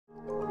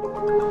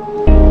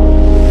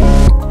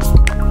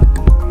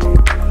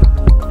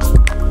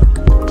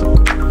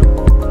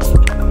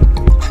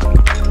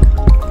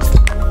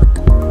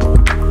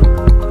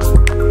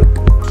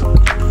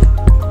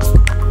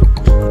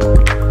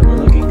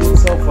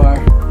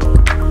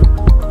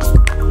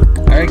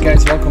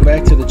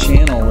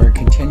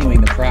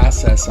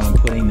progress on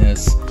putting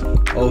this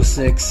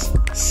 06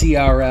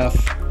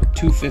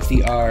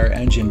 CRF250r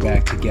engine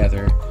back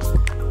together.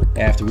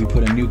 After we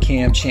put a new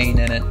cam chain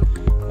in it,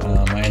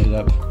 I ended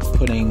up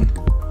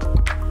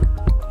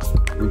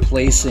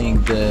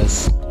replacing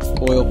this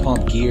oil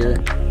pump gear.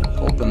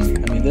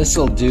 This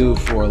will do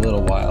for a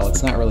little while.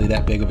 It's not really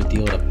that big of a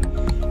deal to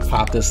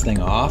pop this thing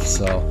off,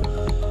 so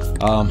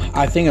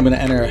I think I'm going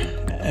to enter.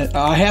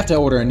 I have to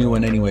order a new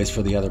one anyways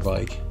for the other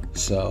bike,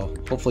 so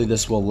hopefully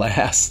this will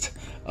last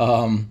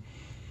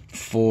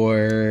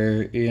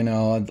for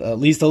at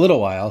least a little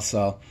while.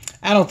 So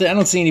I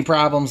don't see any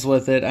problems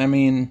with it. I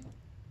mean,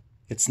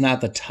 it's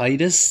not the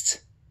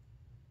tightest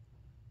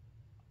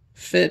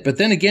fit, but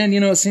then again,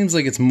 it seems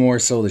like it's more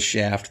so the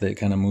shaft that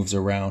kind of moves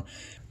around.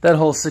 That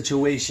whole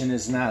situation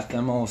is not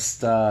the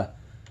most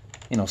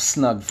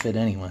snug fit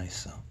anyway.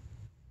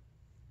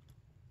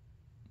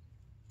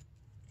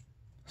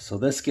 So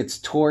this gets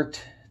torqued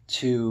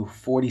to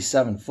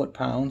 47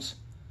 foot-pounds.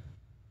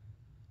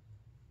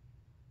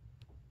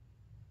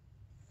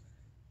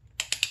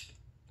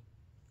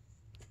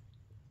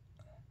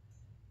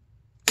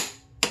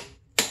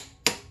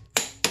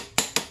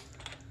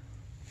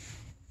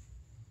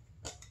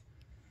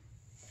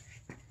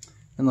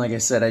 And like I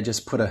said, I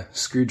just put a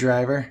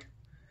screwdriver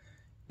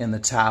in the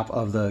top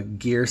of the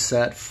gear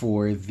set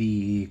for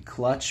the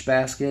clutch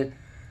basket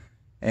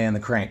and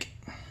the crank.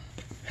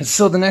 And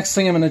so the next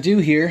thing I'm going to do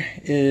here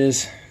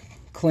is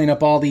clean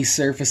up all these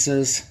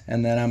surfaces,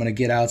 and then I'm going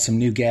to get out some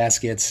new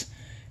gaskets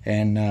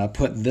and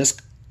put this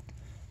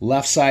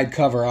left side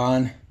cover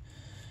on.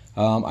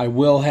 I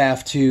will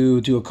have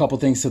to do a couple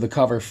things to the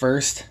cover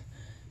first.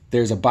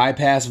 There's a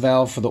bypass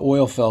valve for the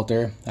oil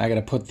filter. I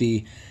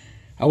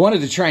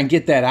wanted to try and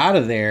get that out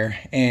of there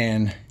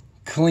and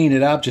clean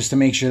it up just to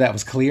make sure that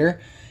was clear,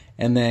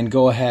 and then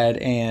go ahead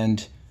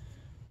and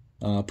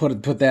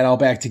put that all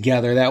back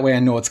together. That way I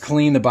know it's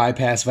clean, the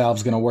bypass valve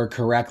is going to work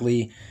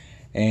correctly,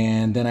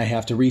 and then I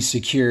have to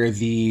resecure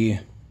the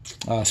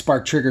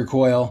spark trigger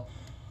coil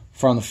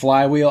from the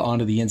flywheel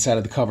onto the inside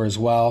of the cover as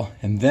well,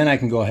 and then I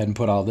can go ahead and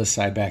put all this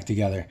side back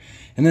together.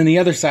 And then the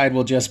other side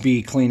will just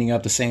be cleaning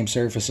up the same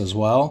surface as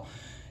well,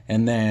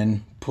 and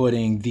then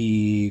putting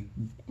the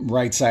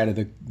right side of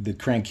the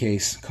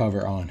crankcase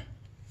cover on.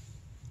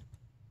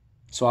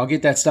 So I'll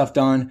get that stuff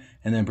done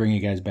and then bring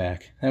you guys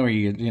back. That way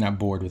you're not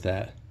bored with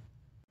that.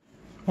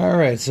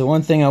 Alright, so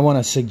one thing I want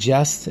to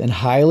suggest, and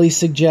highly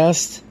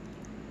suggest,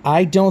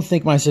 I don't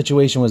think my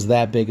situation was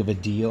that big of a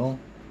deal,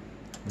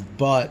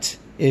 but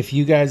if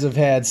you guys have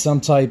had some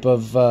type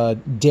of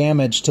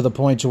damage to the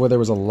point to where there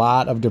was a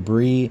lot of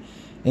debris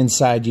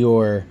inside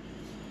your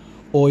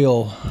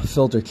oil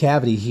filter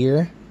cavity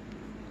here,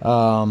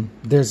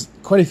 there's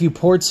quite a few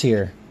ports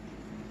here.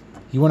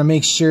 You want to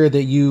make sure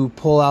that you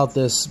pull out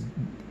this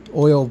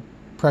oil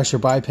pressure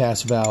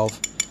bypass valve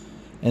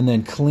and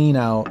then clean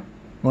out.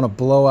 You want to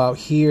blow out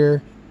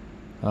here,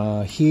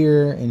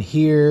 here, and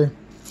here,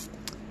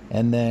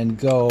 and then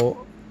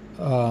go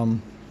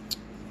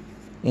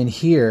in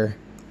here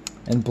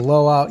and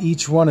blow out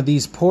each one of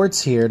these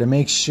ports here to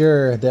make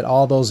sure that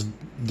all those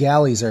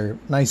galleys are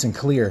nice and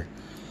clear.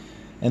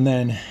 And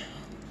then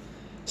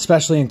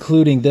especially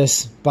including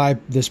this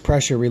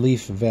pressure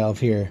relief valve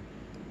here,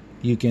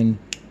 you can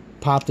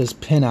pop this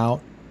pin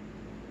out,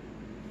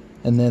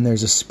 and then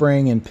there's a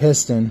spring and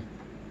piston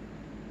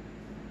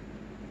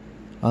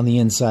on the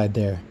inside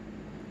there.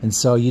 And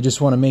so you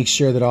just want to make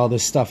sure that all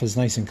this stuff is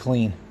nice and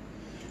clean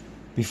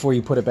before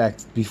you put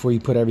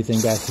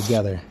everything back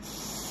together.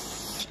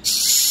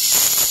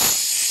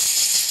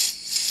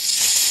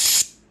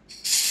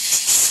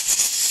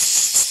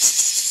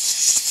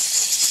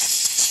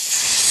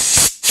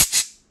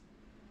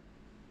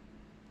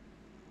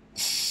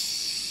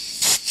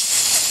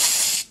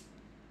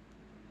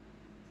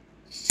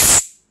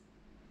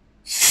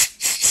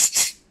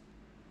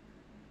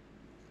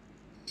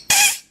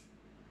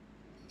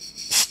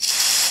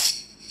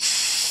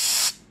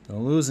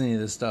 Don't lose any of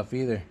this stuff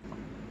either.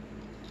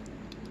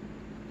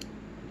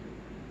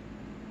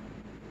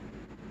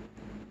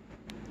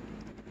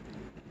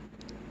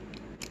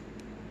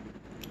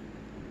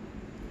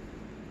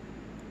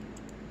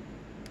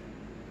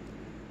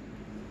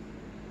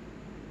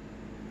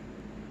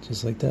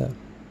 Just like that.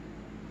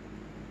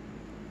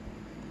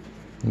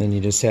 And then you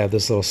just have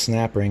this little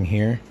snap ring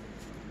here.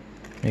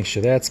 Make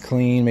sure that's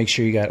clean. Make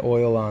sure you got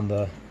oil on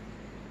the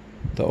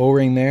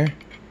O-ring there.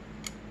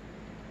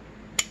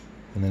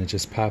 And then it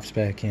just pops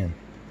back in.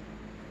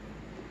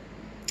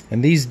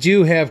 And these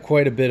do have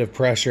quite a bit of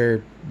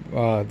pressure.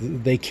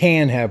 They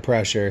can have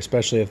pressure,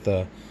 especially if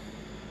the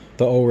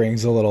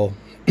O-ring's a little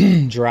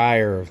dry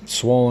or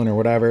swollen or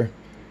whatever.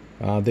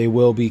 They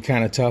will be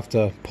kind of tough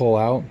to pull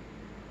out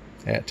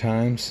at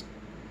times.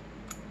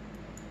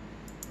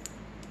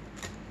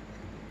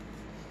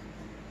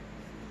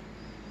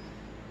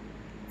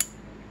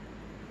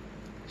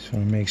 Just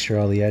want to make sure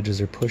all the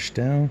edges are pushed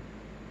down.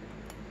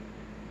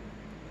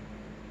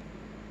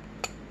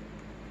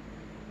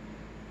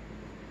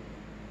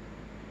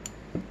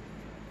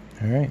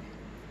 All right.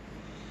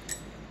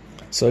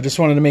 So I just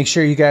wanted to make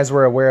sure you guys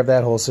were aware of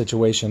that whole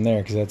situation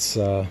there, because that's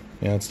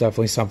it's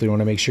definitely something you want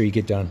to make sure you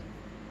get done.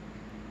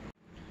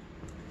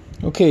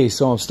 Okay,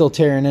 so I'm still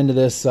tearing into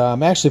this.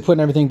 I'm actually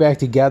putting everything back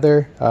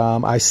together.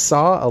 I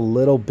saw a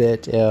little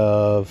bit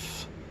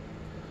of,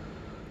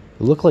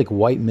 it looked like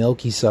white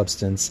milky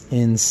substance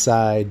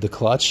inside the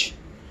clutch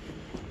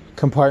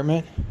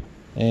compartment,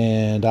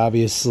 and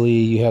obviously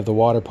you have the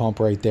water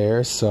pump right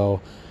there.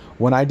 So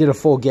when I did a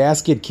full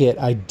gasket kit,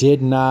 I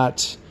did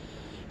not,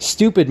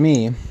 stupid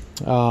me,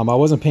 I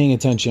wasn't paying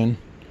attention,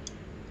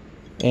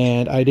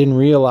 and I didn't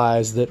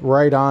realize that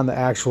right on the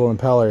actual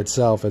impeller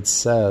itself it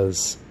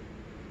says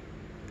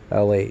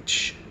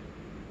LH.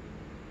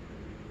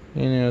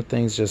 You know,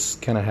 things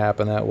just kind of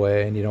happen that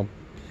way, and you don't,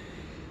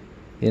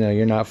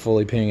 you're not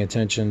fully paying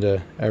attention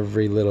to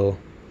every little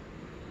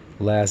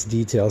last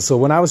detail. So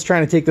when I was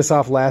trying to take this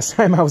off last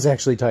time, I was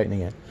actually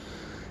tightening it,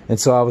 and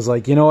so I was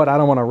like, you know what, I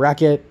don't want to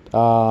wreck it,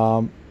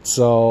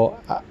 so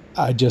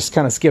I just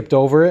kind of skipped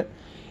over it,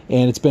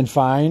 and it's been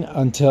fine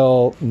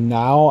until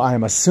now.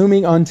 I'm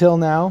assuming until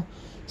now.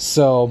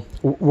 So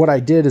what I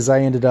did is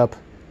I ended up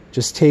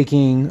just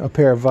taking a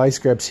pair of vice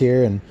grips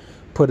here and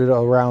put it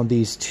around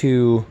these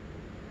two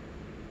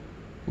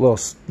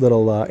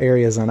little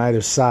areas on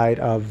either side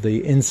of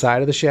the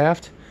inside of the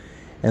shaft,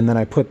 and then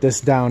I put this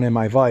down in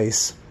my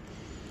vise,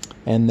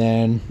 and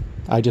then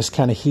I just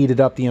kind of heated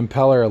up the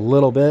impeller a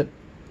little bit,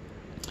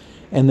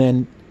 and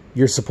then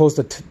you're supposed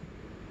to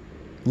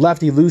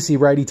lefty loosey,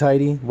 righty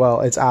tighty.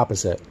 Well, it's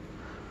opposite.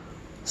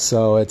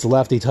 So it's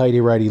lefty tighty,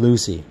 righty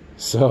loosey.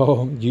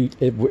 So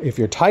if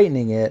you're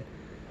tightening it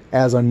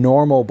as a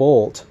normal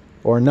bolt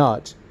or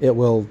nut, it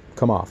will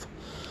come off,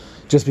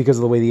 just because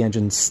of the way the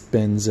engine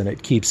spins, and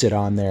it keeps it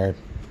on there,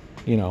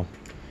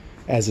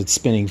 as it's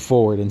spinning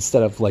forward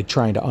instead of like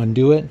trying to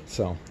undo it.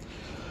 So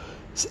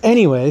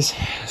anyways,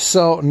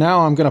 so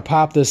now I'm gonna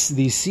pop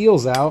these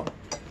seals out,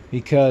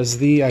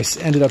 because I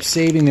ended up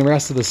saving the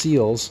rest of the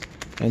seals,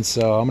 and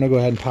so I'm gonna go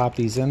ahead and pop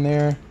these in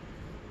there,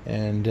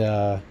 and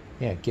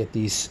yeah, get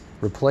these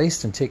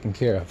replaced and taken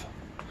care of.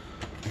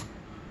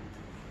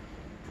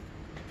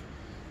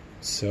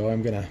 So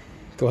I'm gonna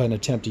go ahead and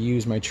attempt to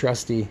use my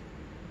trusty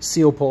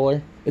seal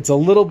puller. It's a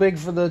little big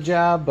for the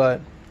job,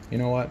 but you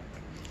know what?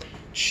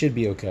 Should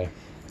be okay.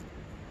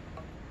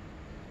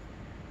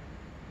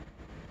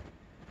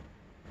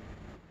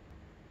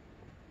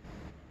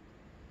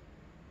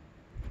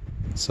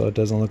 So it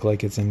doesn't look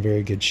like it's in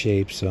very good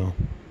shape, so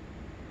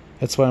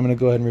that's why I'm going to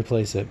go ahead and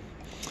replace it.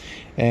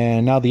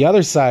 And now the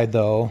other side,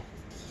 though,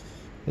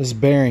 this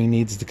bearing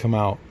needs to come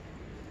out.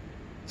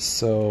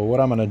 So what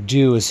I'm going to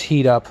do is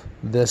heat up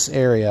this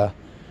area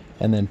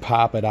and then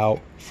pop it out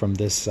from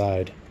this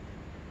side.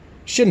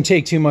 Shouldn't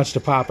take too much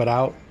to pop it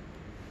out.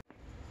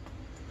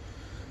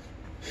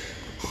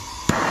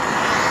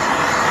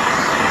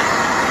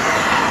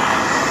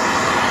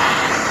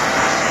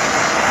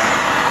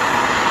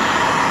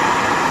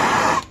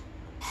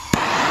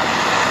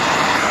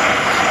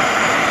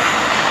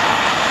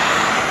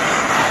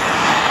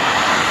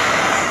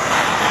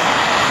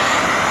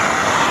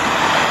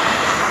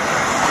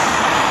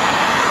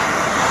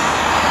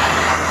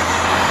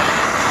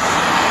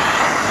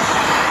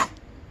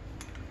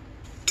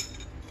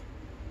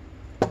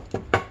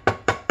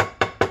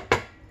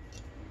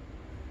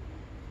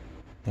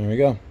 There we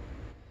go.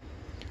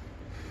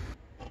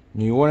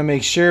 You want to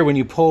make sure when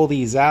you pull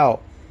these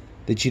out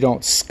that you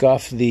don't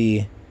scuff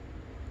the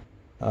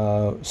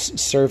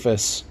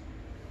surface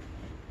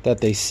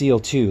that they seal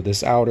to.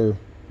 This outer,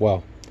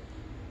 well,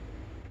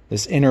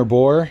 this inner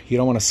bore, you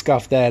don't want to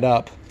scuff that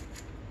up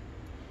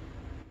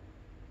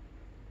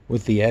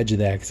with the edge of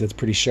that, because it's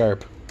pretty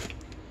sharp.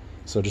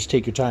 So just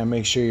take your time,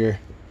 make sure you're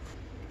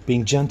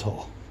being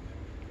gentle.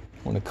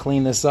 Want to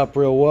clean this up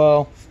real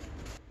well.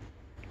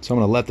 So I'm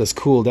going to let this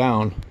cool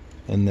down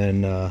and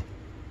then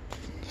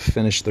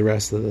finish the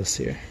rest of this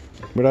here.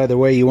 But either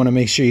way, you want to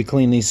make sure you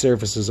clean these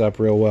surfaces up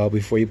real well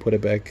before you put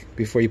it back,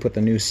 before you put the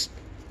new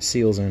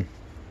seals in.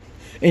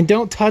 And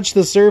don't touch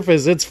the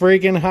surface, it's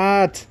freaking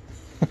hot.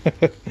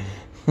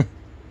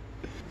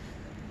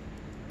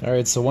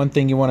 Alright, so one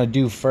thing you want to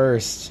do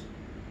first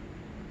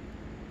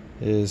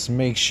is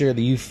make sure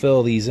that you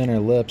fill these inner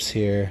lips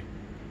here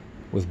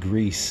with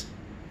grease.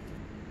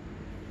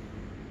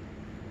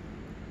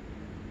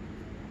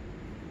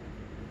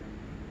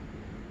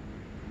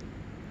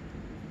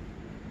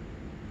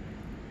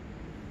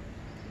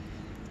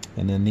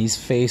 And then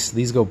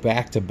these go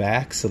back to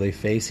back, so they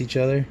face each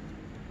other.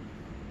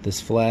 This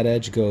flat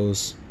edge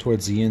goes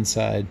towards the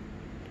inside.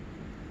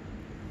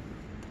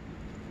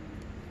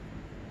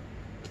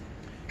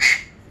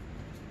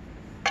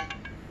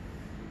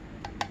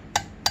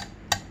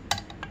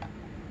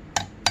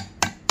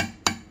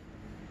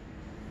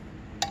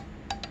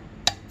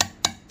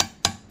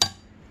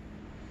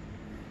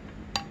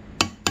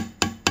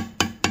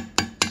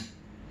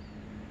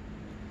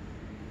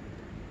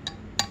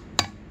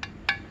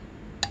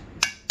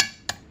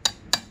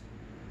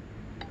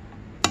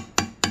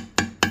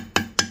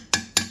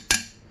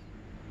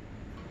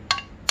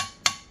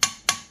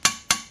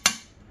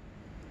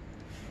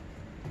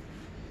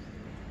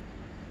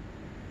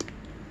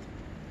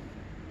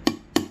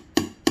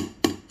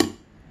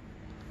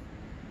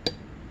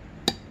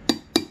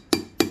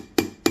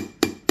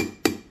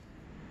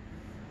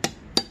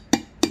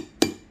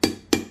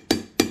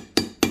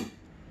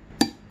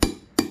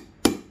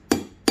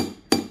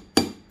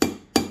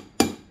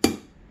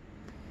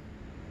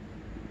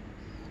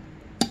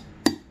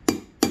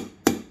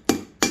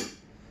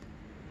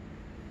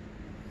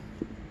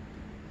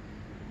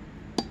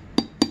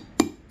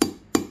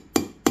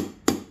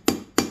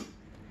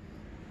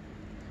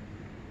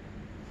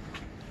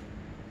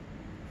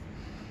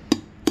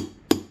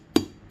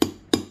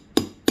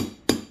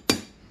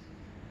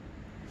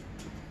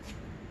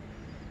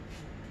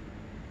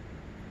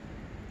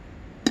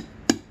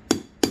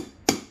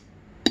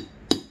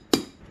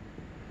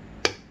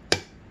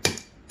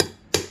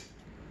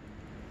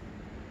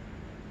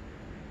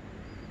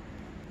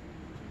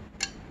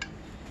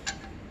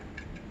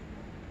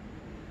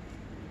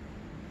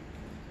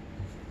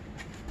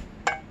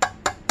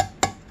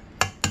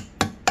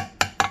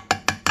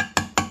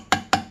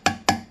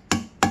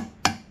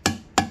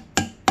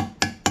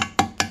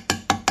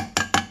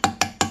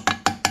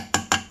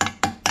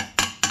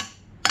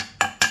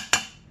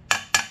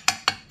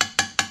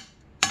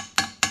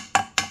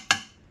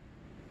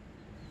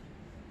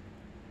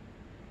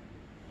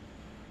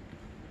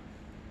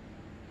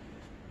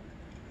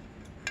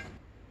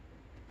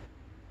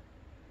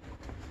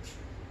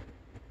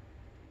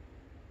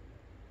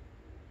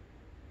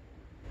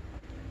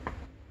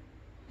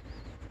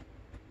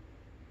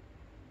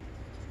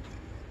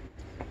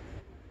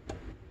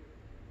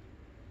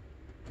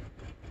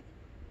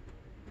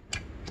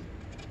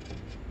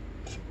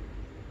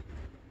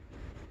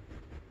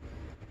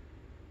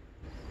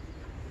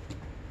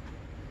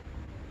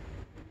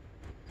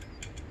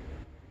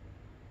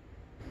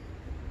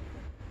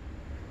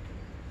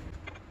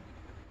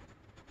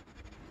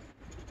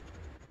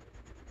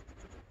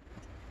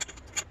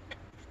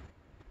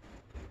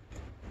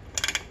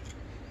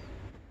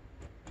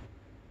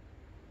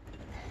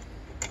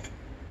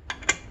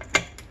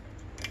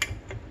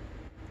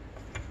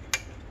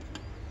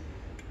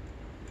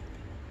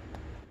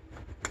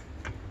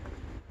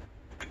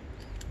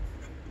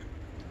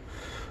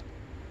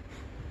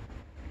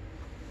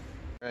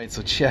 Alright,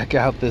 so check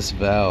out this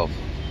valve.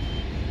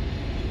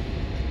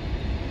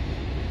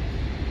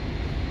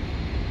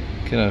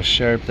 Look at how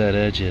sharp that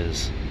edge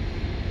is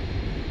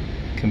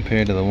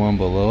compared to the one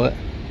below it.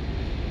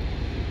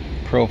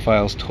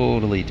 Profile's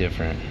totally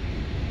different.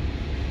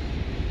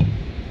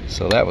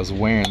 So that was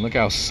wearing. Look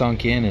how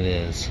sunk in it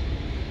is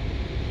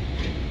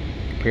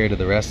compared to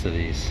the rest of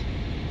these.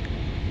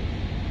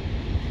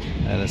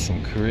 That is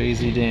some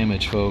crazy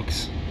damage,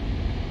 folks.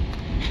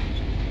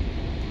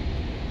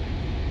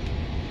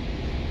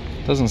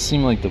 Doesn't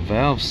seem like the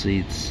valve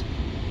seat's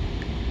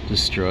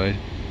destroyed.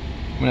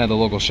 I'm gonna have the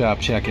local shop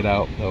check it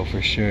out though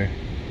for sure.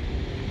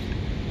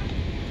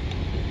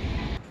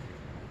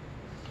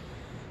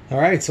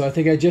 Alright, so I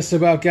think I just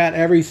about got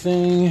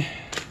everything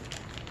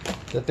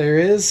that there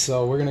is,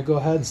 so we're gonna go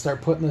ahead and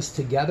start putting this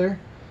together.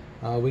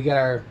 We got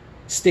our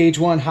stage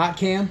 1 hot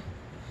cam,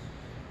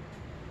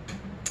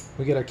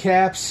 we got our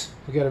caps,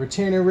 we got our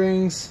retainer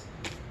rings,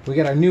 we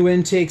got our new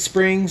intake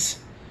springs,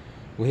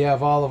 we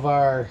have all of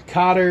our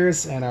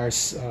cotters and our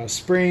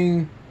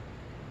spring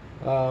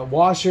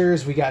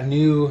washers, we got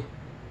new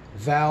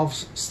valve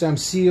stem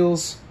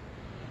seals,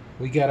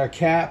 we got our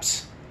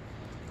caps.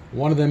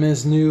 One of them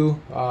is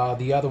new,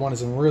 the other one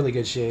is in really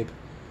good shape.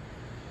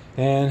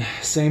 And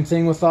same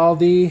thing with all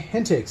the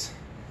intakes,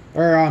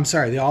 or I'm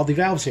sorry, all the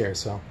valves here.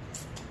 So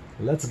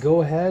let's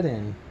go ahead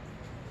and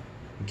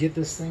get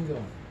this thing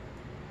going.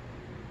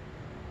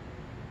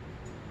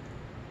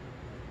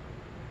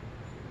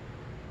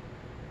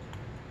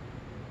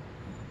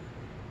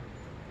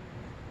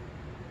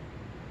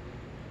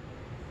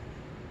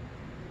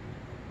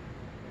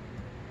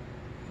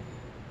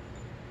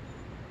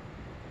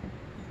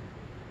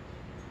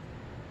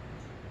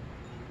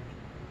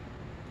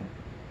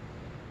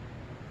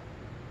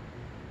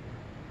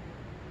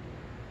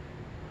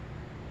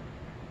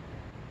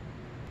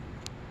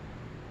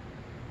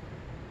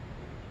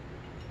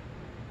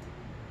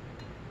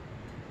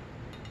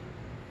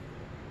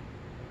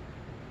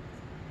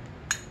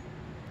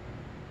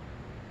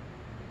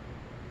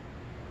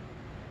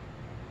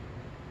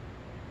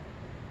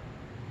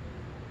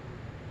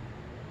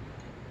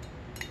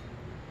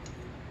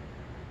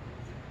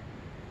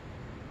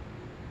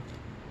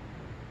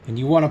 And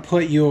you want to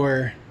put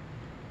your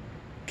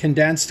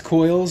condensed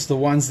coils, the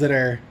ones that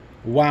are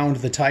wound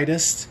the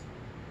tightest,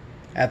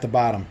 at the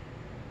bottom.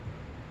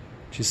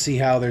 You see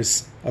how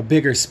there's a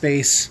bigger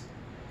space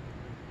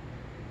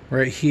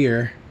right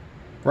here,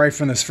 right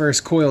from this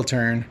first coil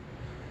turn.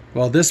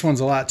 Well, this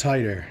one's a lot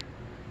tighter,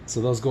 so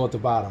those go at the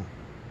bottom.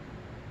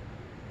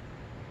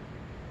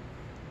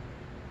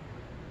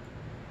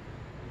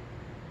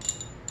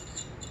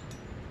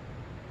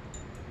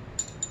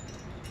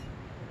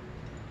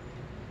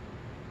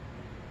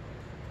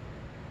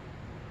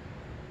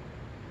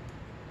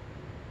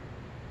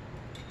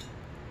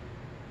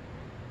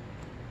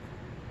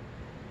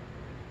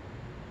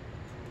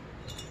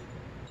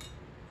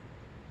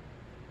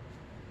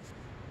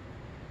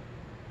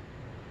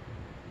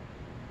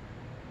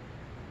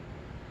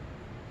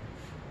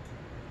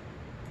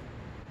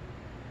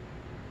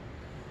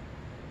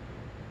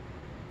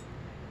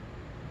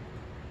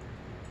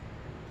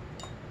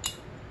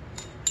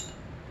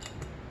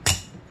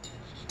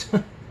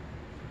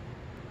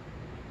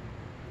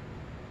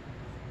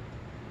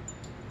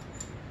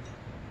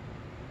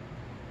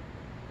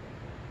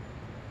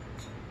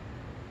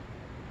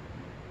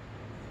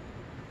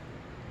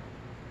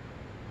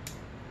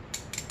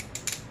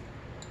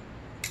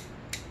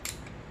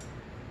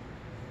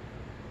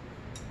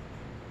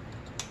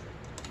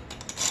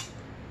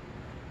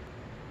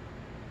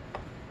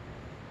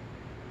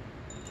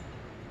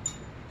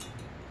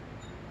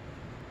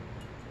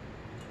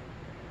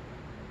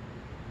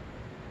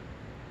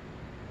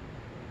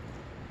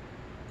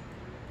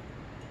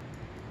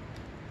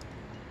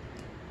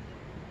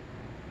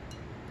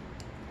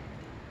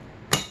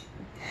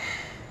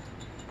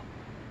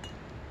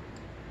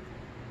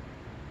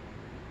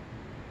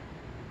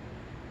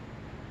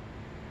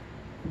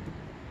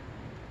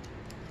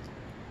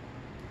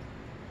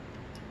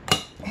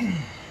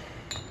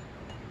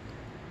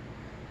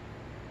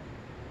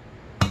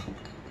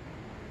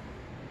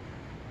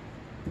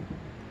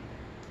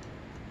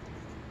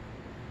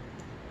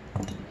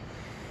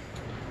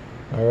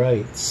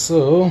 Alright,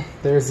 so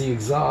there's the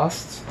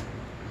exhaust.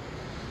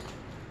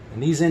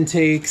 And these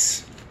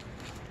intakes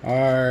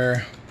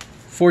are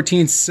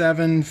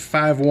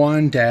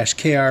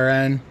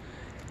 14751-KRN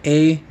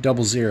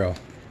A00.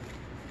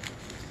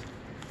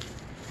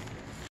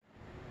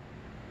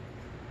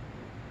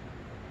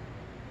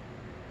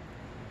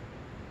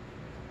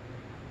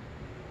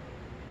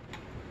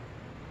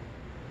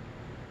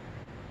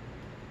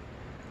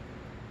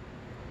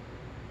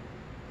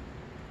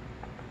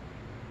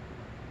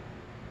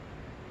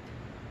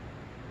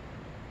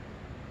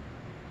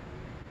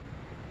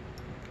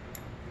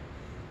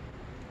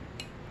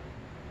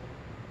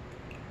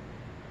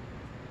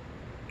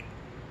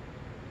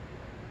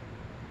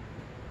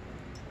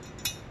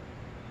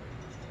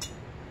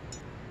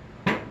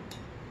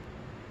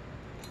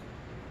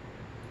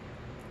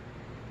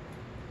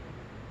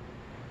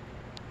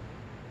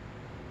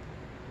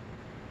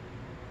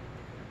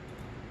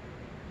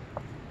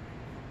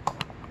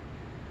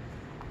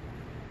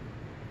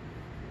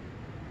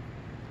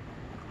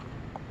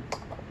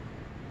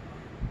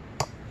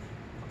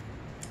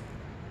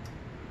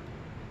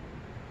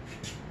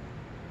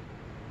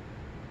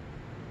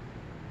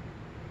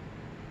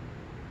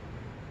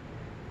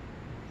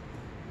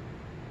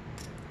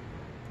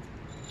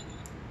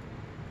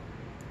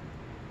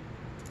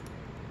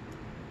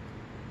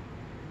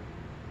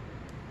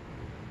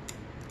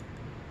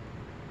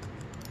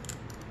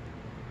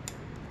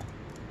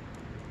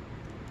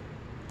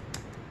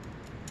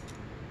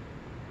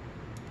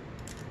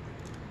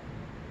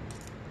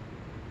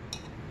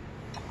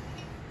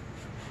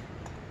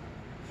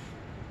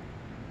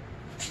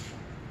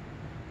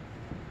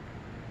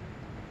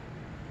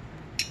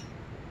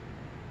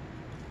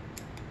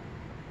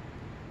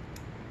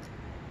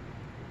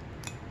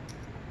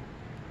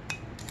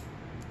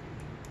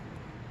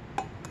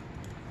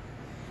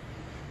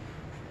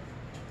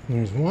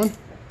 There's one.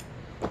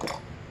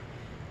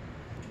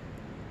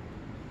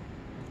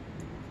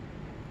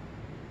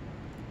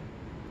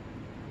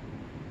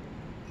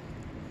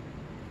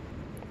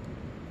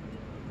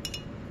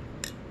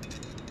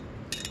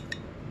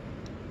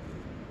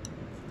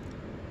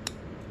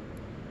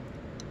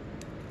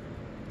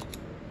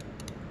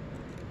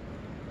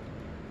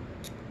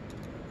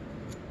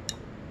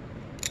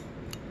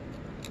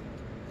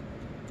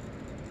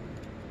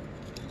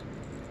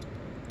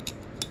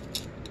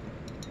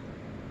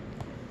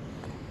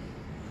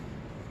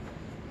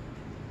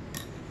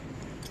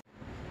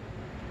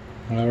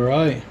 All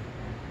right,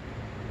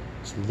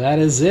 so that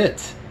is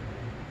it.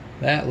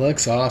 That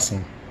looks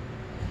awesome.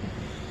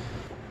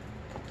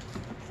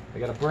 I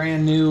got a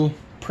brand new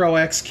Pro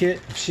X kit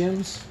of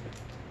shims.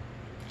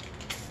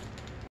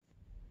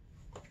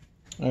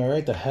 All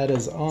right, the head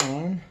is on,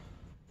 and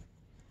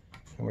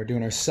we're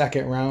doing our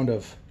second round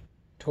of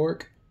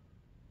torque.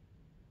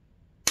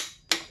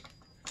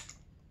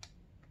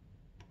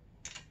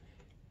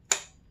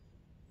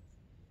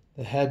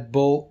 The head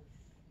bolt,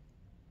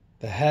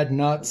 the head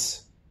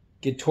nuts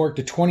get torqued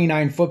to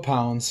 29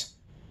 foot-pounds,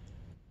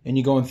 and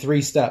you go in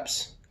 3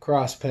 steps,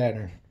 cross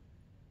pattern.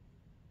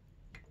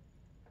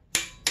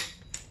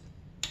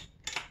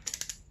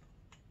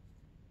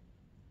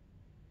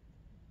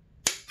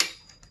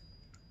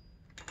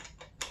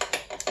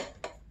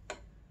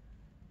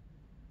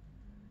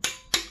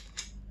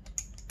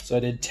 So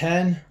I did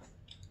 10,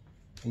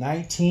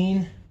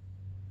 19,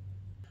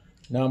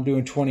 now I'm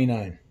doing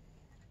 29.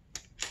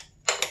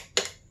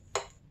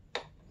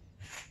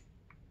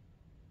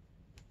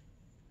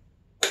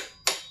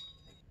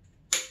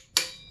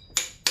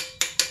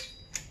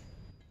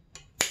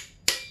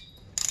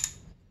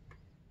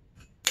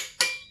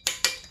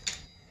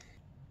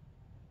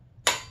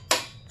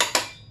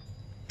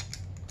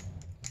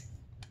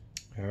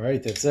 All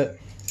right, that's it.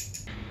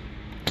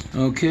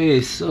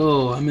 Okay,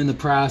 so I'm in the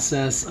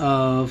process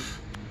of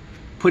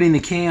putting the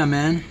cam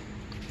in,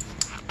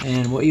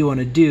 and what you want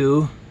to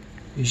do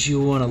is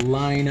you want to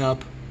line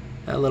up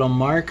that little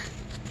mark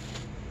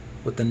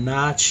with the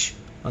notch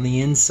on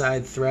the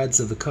inside threads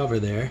of the cover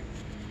there,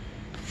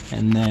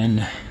 and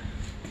then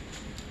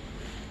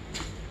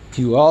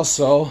you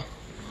also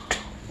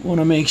want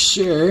to make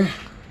sure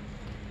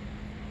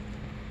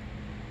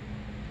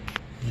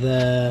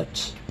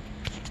that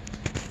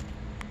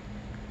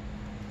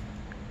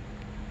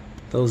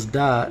those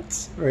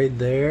dots right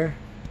there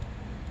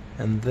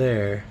and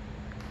there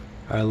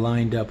are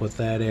lined up with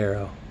that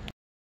arrow.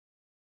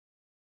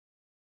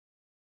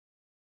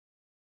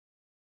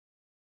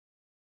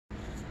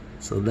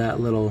 So that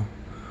little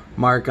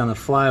mark on the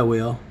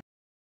flywheel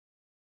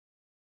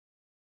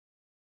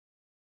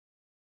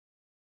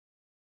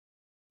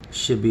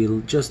should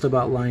be just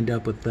about lined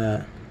up with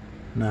that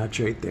notch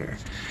right there.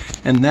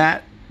 And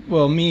that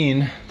will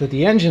mean that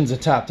the engine's a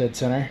top dead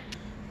center.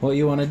 What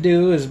you want to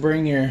do is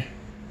bring your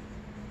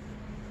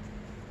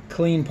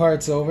clean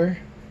parts over.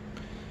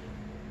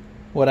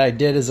 What I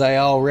did is I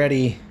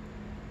already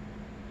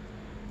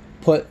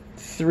put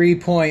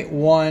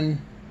 3.1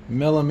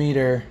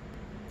 millimeter,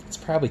 it's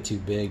probably too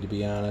big to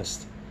be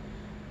honest,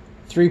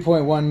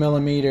 3.1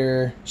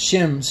 millimeter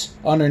shims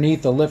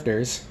underneath the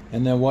lifters.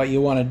 And then what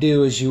you want to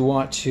do is you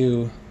want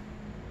to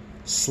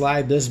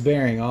slide this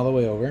bearing all the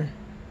way over.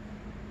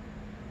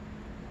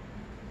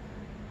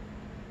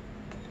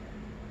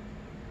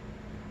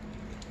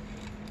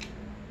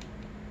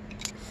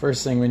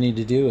 First thing we need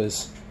to do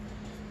is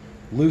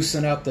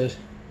loosen up the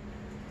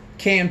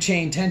cam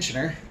chain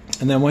tensioner.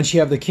 And then once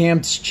you have the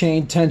cam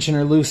chain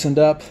tensioner loosened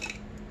up,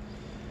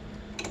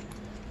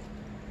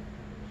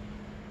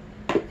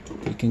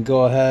 you can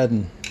go ahead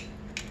and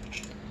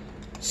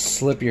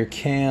slip your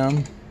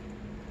cam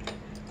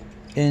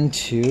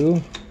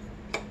into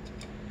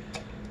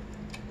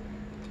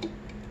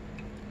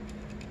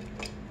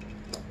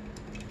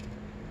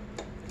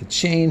the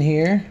chain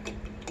here.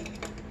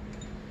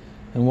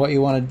 And what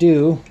you want to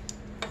do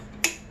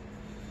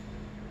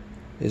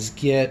is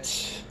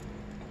get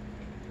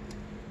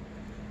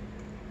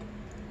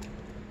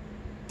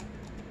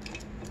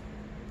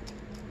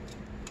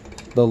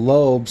the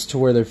lobes to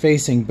where they're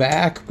facing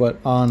back, but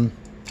on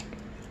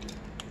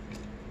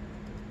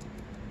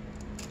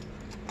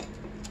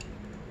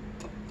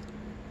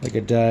like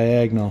a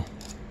diagonal.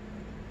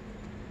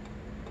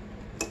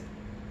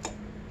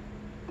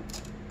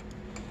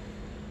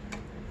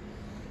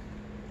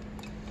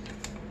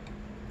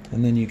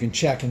 And then you can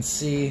check and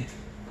see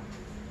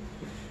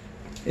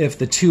if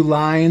the two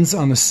lines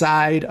on the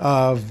side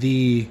of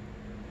the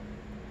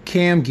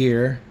cam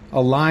gear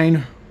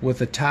align with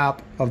the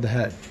top of the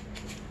head.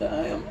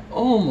 I am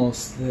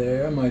almost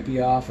there. I might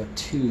be off a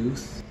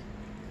tooth.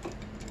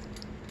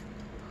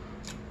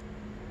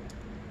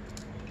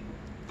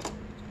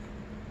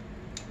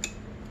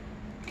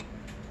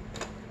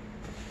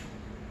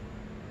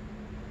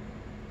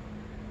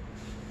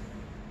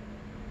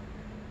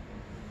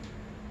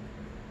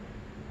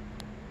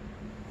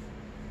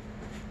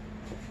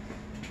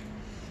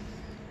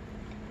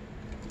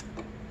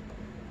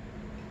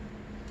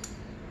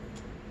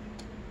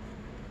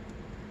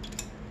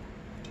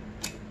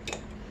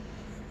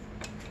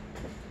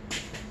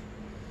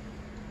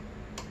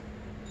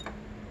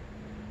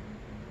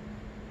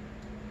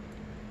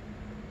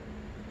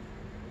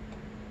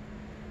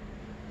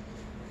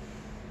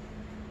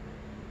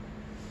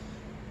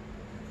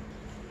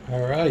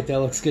 Alright, that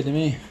looks good to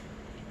me.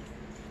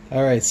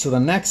 Alright, so the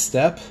next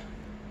step,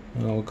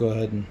 we'll go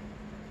ahead and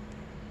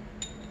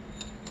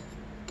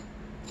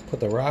put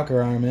the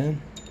rocker arm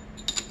in.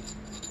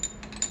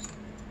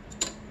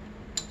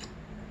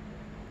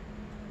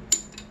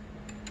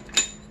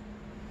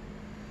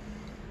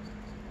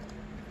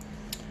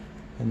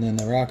 And then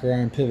the rocker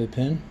arm pivot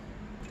pin.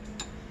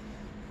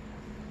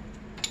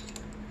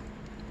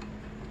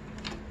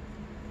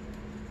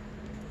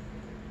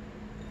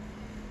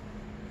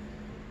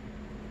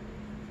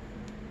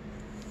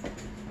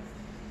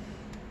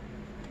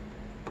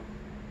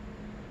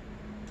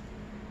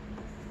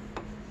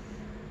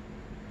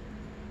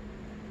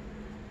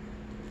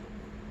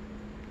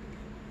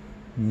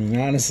 I mean,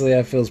 honestly,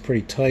 that feels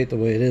pretty tight the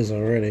way it is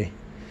already.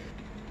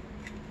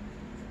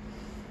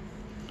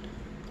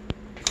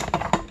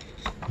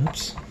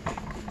 Oops.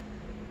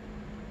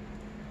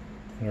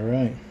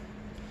 Alright.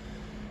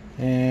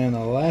 And the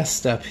last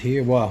step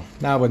here, well,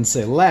 I wouldn't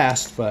say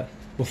last, but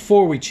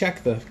before we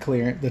check the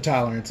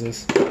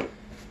tolerances,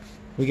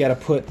 we got to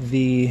put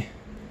the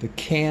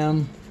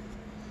cam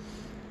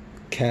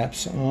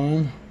caps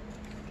on.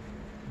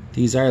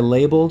 These are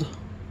labeled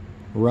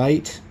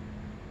right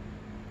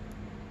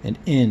and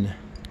in,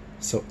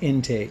 so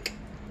intake.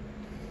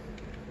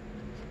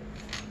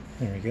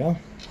 There we go.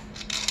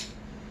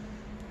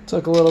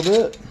 Took a little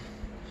bit.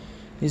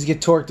 These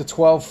get torqued to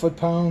 12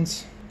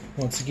 foot-pounds.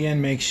 Once again,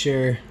 make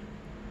sure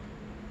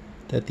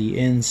that the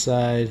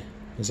inside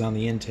is on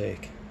the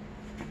intake.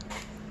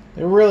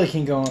 It really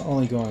can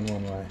only go in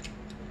one way.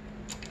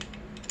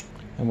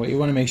 And what you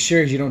want to make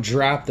sure is you don't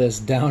drop this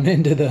down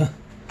into the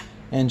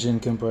engine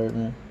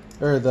compartment,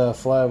 or the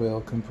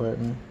flywheel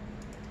compartment.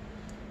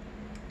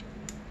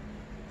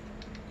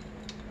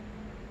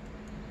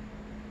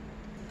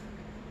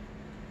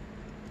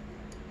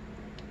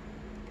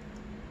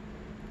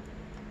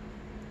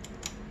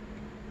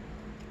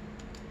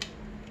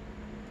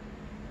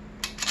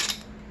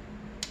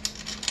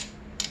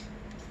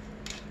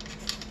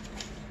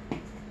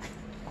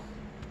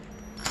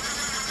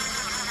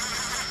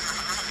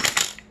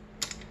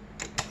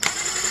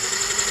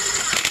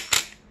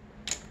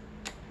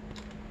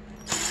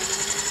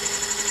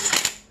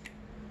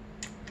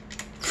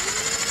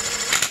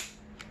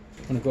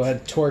 I'm going to go ahead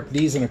and torque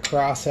these in a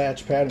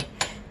crosshatch pattern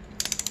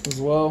as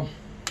well.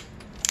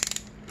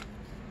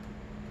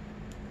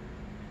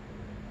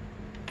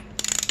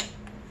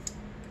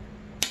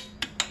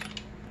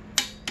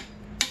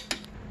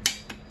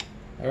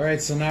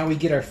 Alright, so now we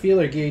get our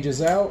feeler gauges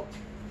out.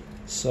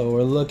 So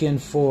we're looking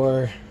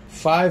for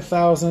 5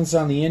 thousandths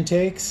on the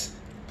intakes,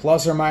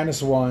 plus or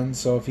minus 1.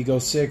 So if you go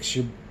 6,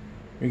 you're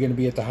going to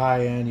be at the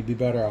high end, you'd be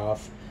better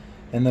off.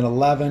 And then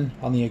 11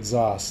 on the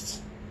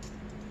exhausts.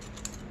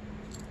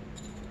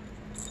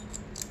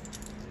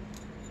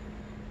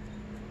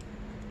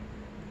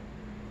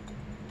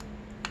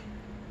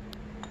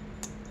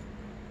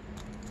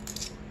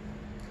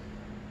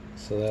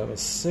 So that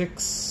was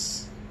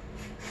 6.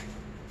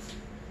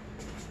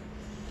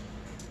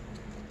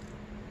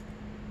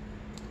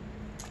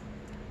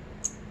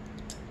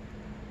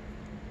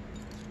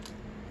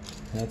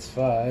 That's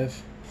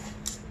 5.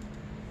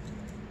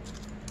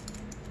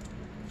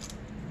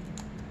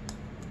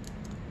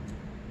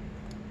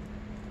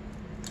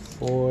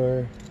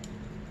 Four.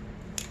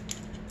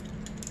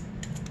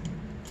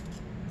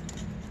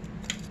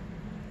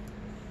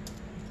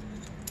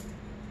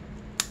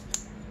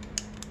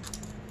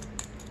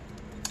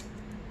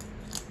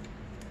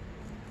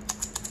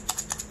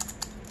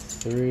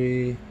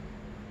 3.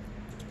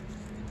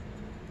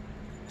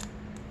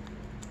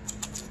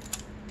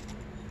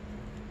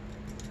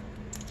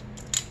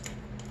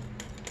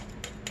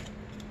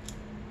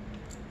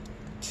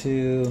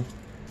 2.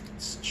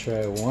 Let's try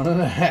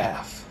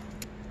 1.5.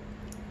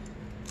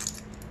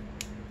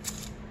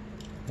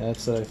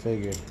 That's what I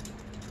figured.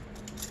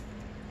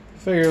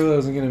 Figured it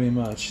wasn't going to be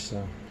much. So,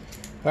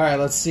 all right,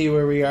 let's see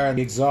where we are in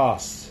the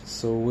exhaust.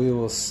 So we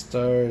will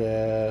start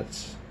at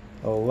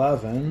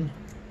 11.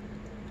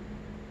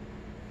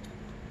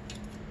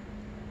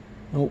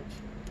 Oh,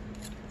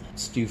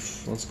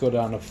 let's go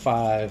down to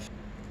 5.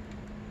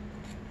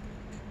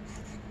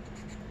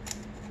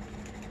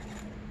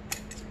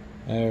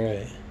 All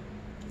right.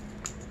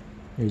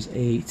 There's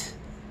 8.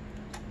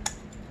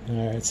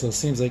 All right, so it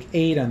seems like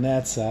 8 on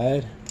that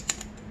side.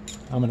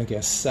 I'm gonna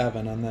guess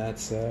 7 on that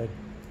side.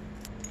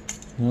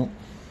 Nope.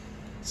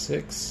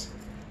 6.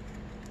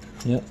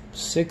 Yep.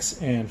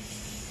 6 and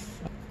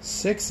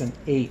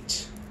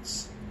 8.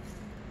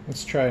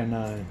 Let's try a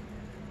 9.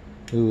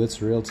 Ooh,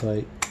 it's real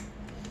tight.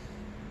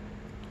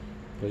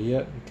 But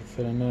yep, we can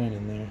fit a 9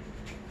 in there.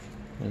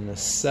 And the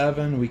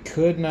 7, we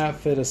could not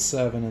fit a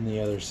 7 on the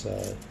other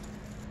side.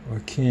 Or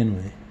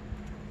can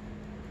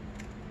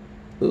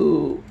we?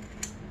 Ooh,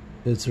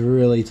 it's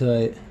really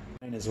tight.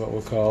 9 is what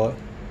we'll call it.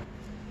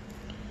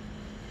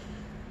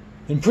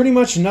 And pretty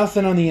much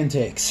nothing on the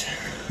intakes.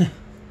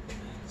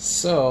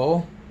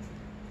 So,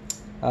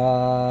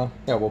 yeah,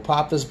 we'll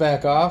pop this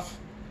back off,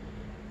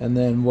 and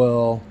then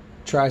we'll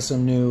try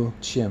some new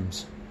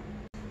shims.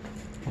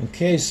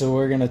 Okay, so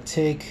we're gonna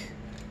take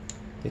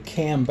the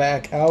cam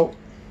back out.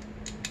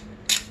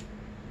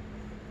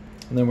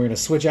 And then we're going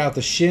to switch out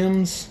the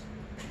shims.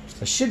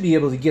 I should be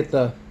able to get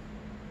the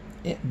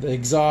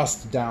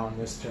exhaust down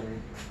this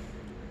turn.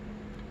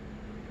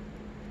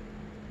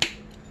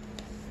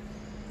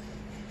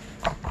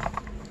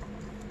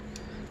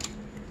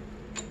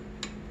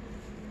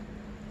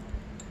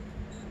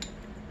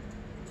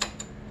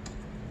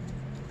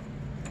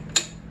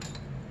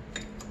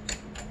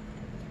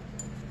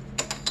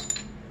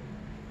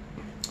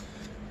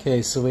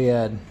 Okay, so we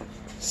had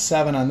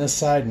 7 on this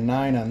side and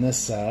 9 on this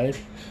side.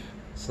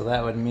 So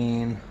that would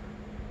mean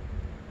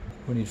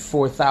we need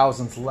 4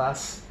 thousandths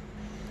less.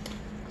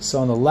 So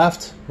on the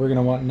left, we're going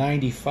to want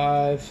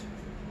 95,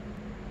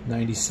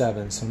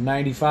 97. So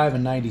 95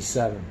 and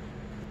 97.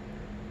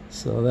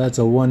 So that's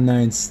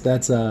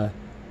a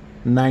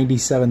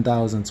 97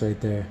 thousandths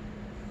right there.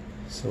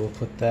 So we'll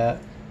put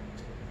that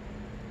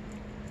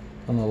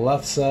on the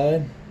left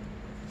side.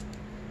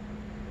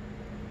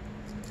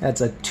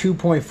 That's a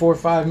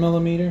 2.45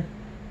 millimeter.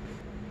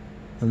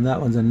 And that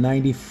one's a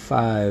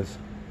 95,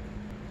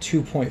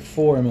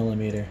 2.4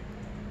 millimeter.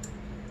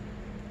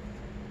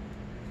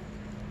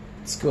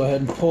 Let's go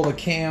ahead and pull the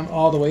cam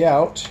all the way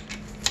out.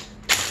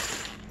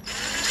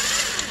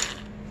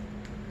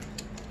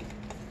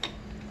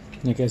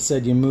 Like I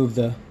said, you move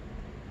the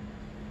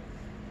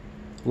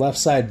left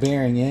side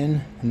bearing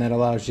in, and that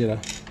allows you to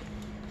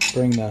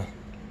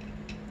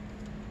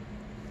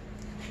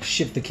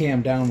shift the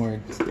cam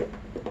downward.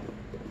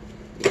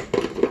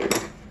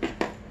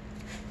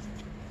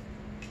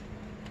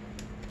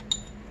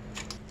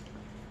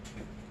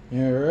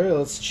 Alright,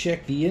 let's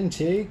check the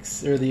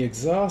intakes, or the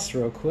exhaust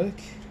real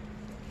quick.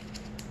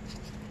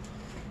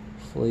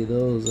 Hopefully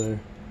those are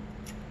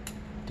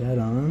dead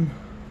on.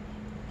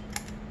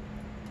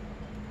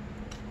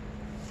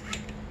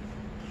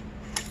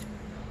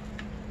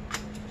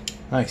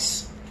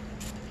 Nice.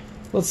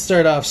 Let's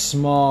start off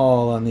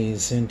small on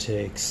these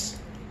intakes.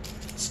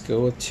 Let's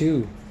go with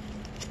 2.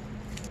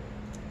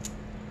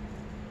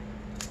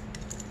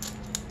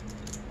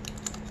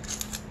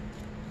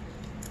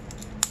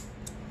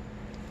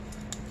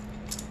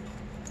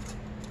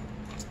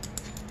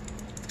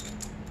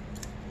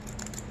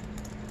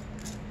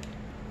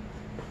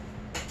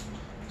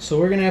 So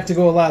we're going to have to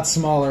go a lot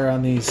smaller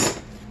on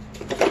these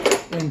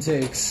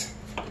intakes.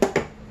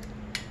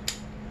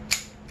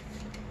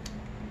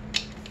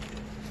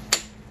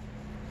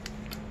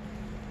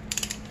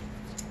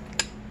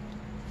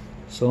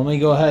 So let me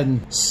go ahead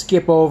and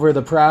skip over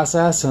the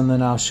process, and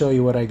then I'll show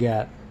you what I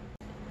got.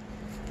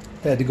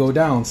 Had to go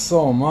down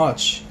so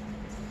much.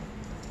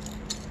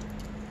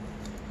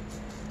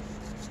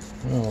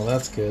 Oh,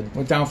 that's good.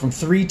 Went down from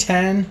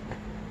 310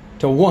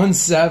 to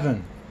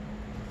 17.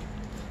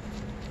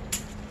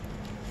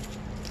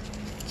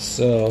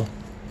 So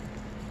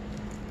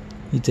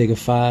you take a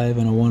 5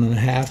 and a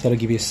 1.5, that'll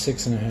give you a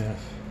 6.5.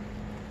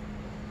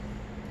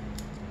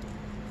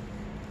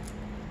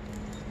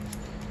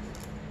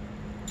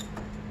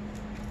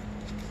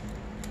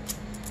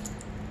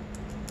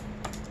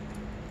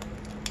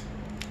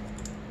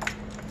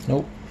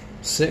 Nope,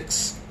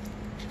 6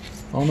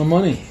 on the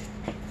money.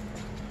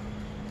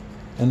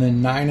 And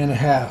then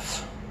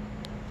 9.5.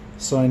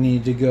 So I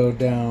need to go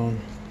down.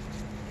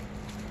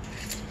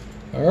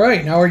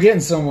 Alright, now we're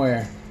getting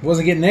somewhere.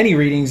 Wasn't getting any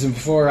readings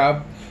before.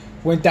 I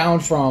went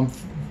down from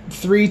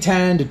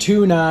 310 to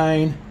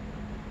 2.9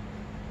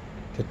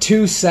 to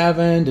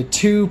 2.7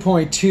 to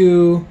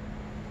 2.2,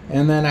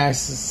 and then I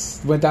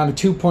went down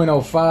to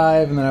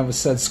 2.05, and then I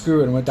said screw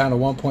it and went down to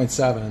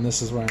 1.7, and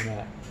this is where I'm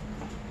at.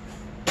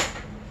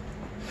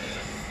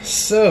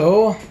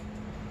 So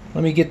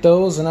let me get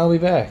those and I'll be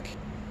back.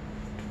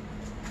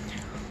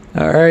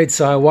 Alright,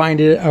 so I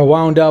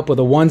wound up with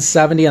a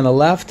 170 on the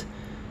left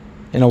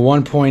and a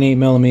 1.8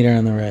 millimeter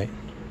on the right.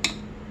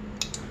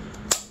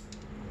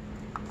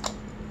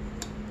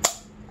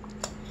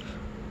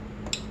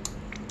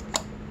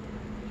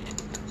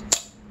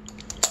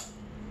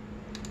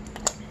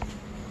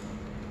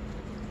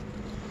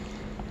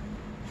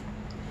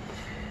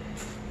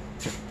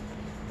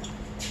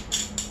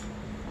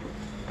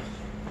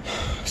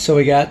 So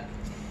we got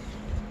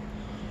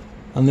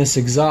on this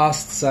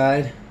exhaust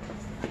side,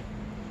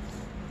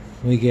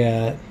 we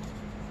got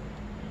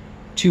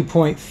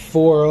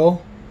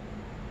 2.40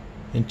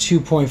 and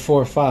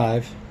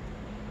 2.45,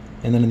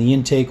 and then in the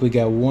intake we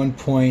got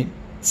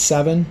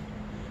 1.7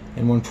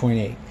 and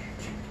 1.8.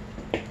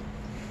 A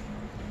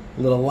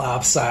little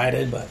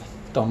lopsided, but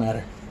don't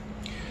matter.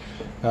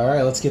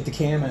 Alright, let's get the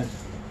cam in.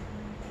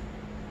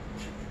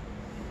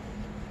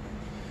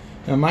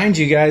 Now mind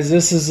you guys,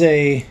 this is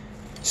a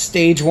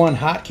Stage 1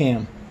 hot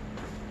cam.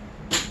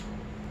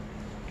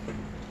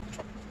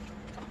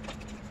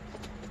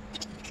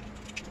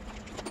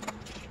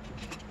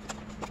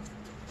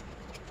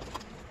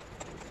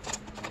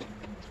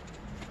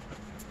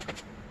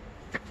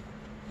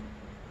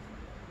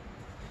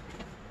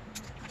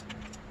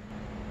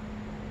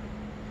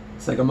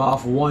 It's like I'm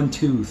off one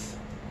tooth.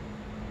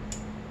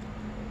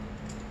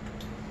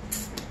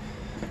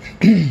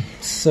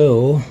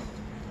 So,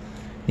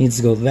 needs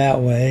to go that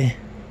way.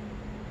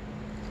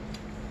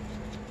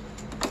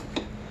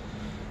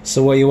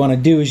 So what you want to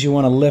do is you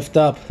want to lift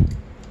up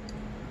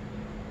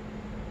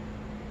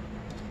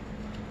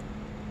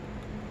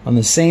on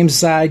the same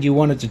side you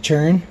want it to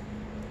turn. You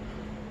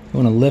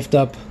want to lift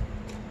up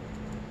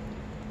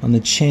on the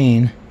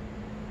chain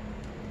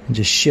and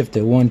just shift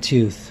it one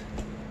tooth.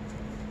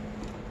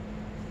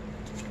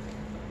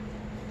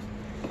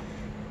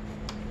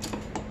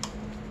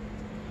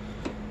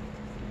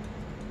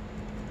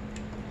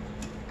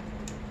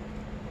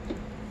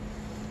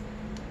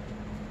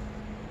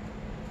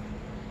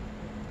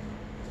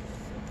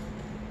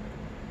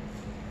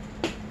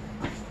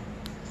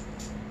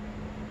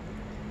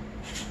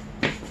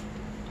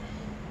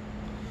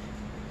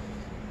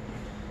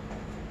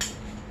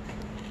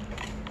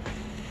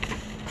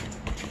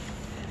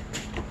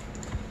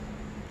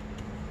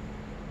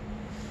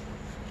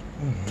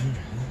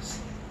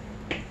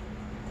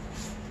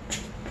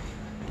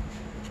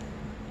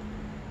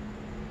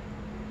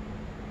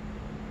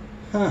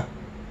 Huh.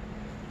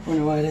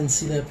 Wonder why I didn't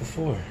see that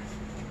before.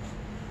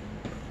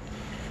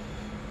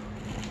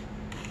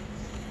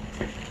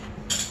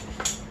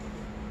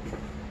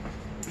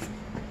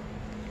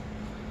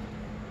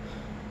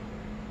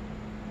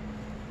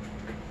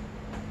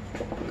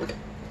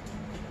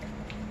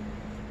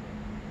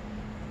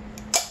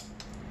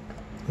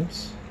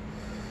 Oops.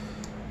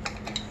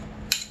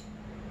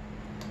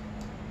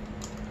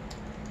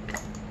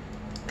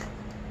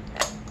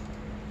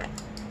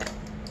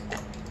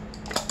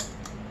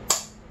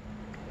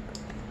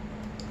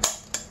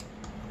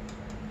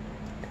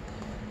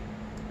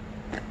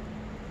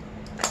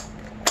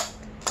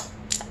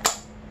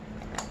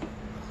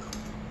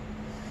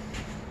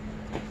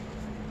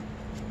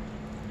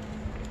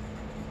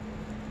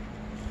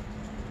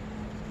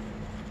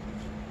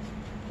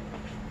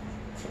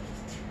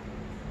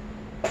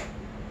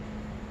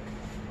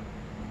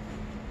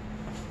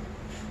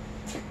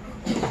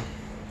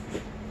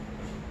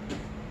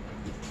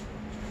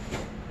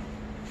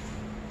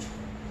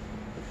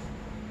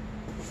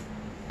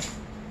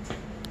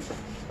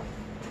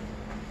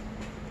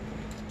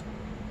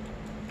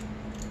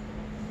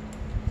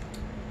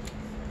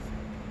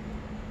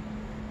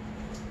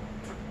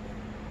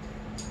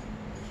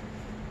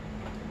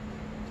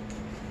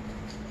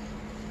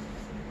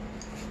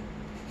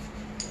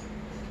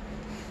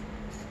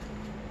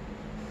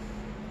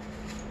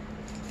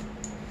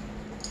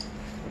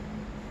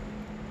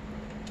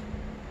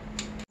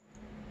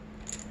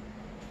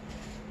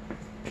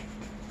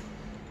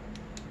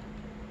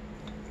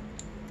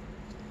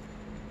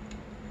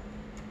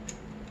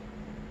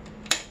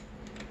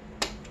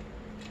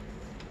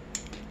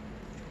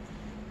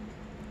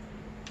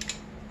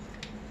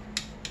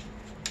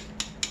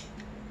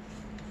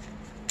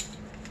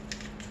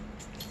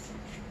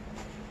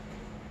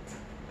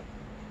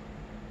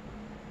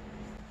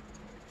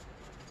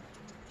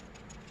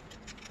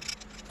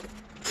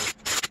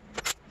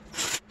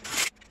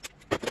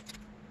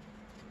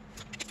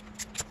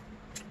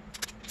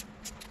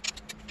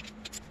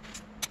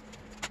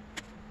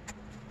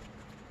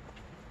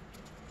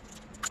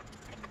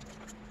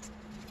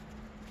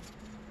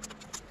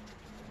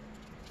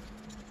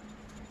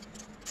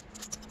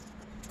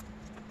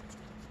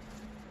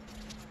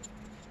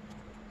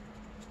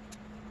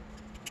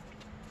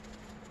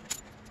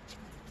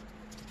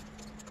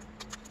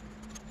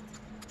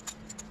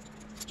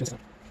 Just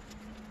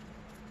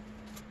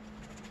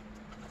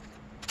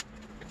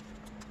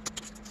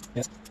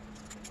yes.